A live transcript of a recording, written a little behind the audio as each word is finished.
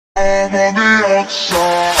I'm on the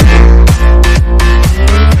outside.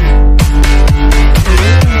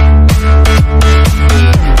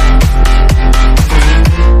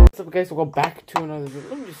 What's up, guys? We'll go back to another video.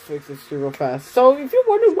 Let me just fix this here real fast. So, if you're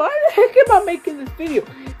wondering why the heck am I making this video?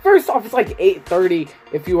 First off, it's like 8:30.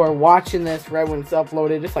 If you are watching this right when it's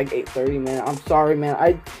uploaded, it's like 8:30, man. I'm sorry, man.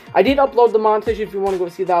 I did upload the montage. If you want to go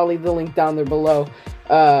see that, I'll leave the link down there below.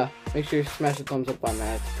 Make sure you smash the thumbs up on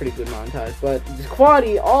that. It's a pretty good montage. But the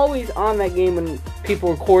quality always on that game when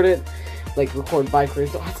people record it, like record bike race.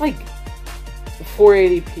 So it's like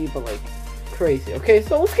 480p, but like crazy. Okay,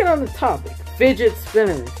 so let's get on the topic. Fidget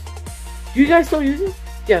spinners. Do you guys still use it?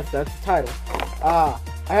 Yes, that's the title. I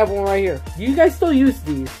have one right here. Do you guys still use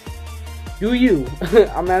these? Do you?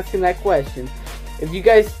 I'm asking that question. If you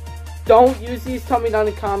guys don't use these, tell me down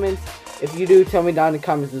in the comments. If you do, tell me down in the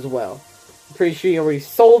comments as well. I'm pretty sure you already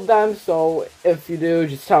sold them, so if you do,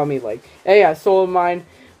 just tell me like, hey, I sold mine.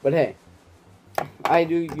 But hey, I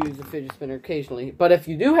do use a fidget spinner occasionally. But if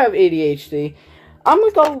you do have ADHD, I'm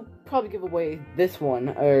gonna go probably give away this one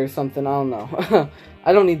or something. I don't know.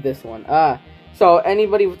 I don't need this one. So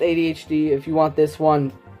anybody with ADHD, if you want this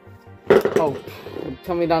one, tell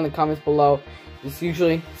me down in the comments below. Just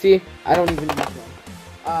usually, see, I don't even use one.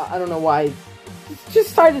 I don't know why. I just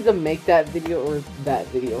decided to make that video or that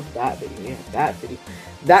video that way.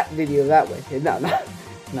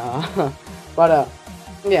 No. But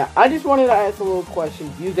yeah, I just wanted to ask a little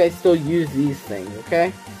question. Do you guys still use these things?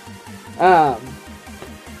 Okay. I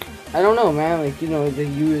don't know, man. Like, you know, they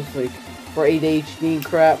use like for ADHD and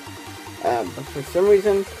crap. But for some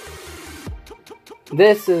reason,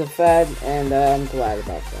 this is a fad, and I'm glad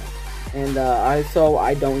about that. And I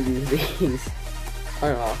don't use these. I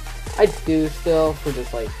don't know. I do still for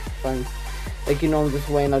just like fun. Like, you know, I'm just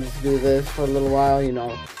waiting. I'll just do this for a little while, you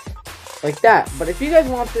know, like that. But if you guys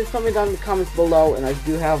want this, tell me down in the comments below. And I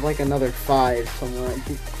do have like another 5 somewhere.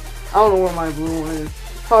 I don't know where my blue one is.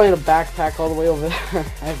 Probably in a backpack all the way over there.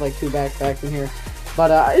 I have like 2 backpacks in here.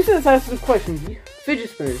 But I just asked some questions. Fidget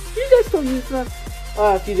spinners, do you guys still use them?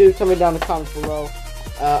 If you do, tell me down in the comments below.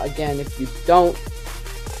 Again, if you don't,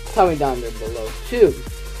 tell me down there below too.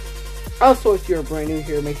 Also, if you're brand new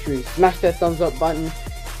here, make sure you smash that thumbs up button.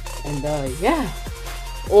 And yeah.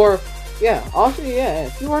 Or yeah, also yeah,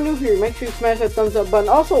 if you are new here, make sure you smash that thumbs up button.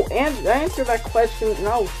 Also, answer that question, and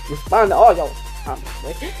I'll respond to all y'all comments.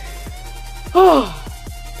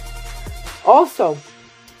 Also,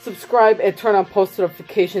 subscribe and turn on post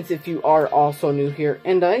notifications if you are also new here.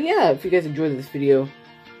 And yeah, if you guys enjoyed this video,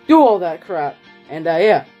 do all that crap. And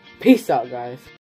yeah, peace out, guys.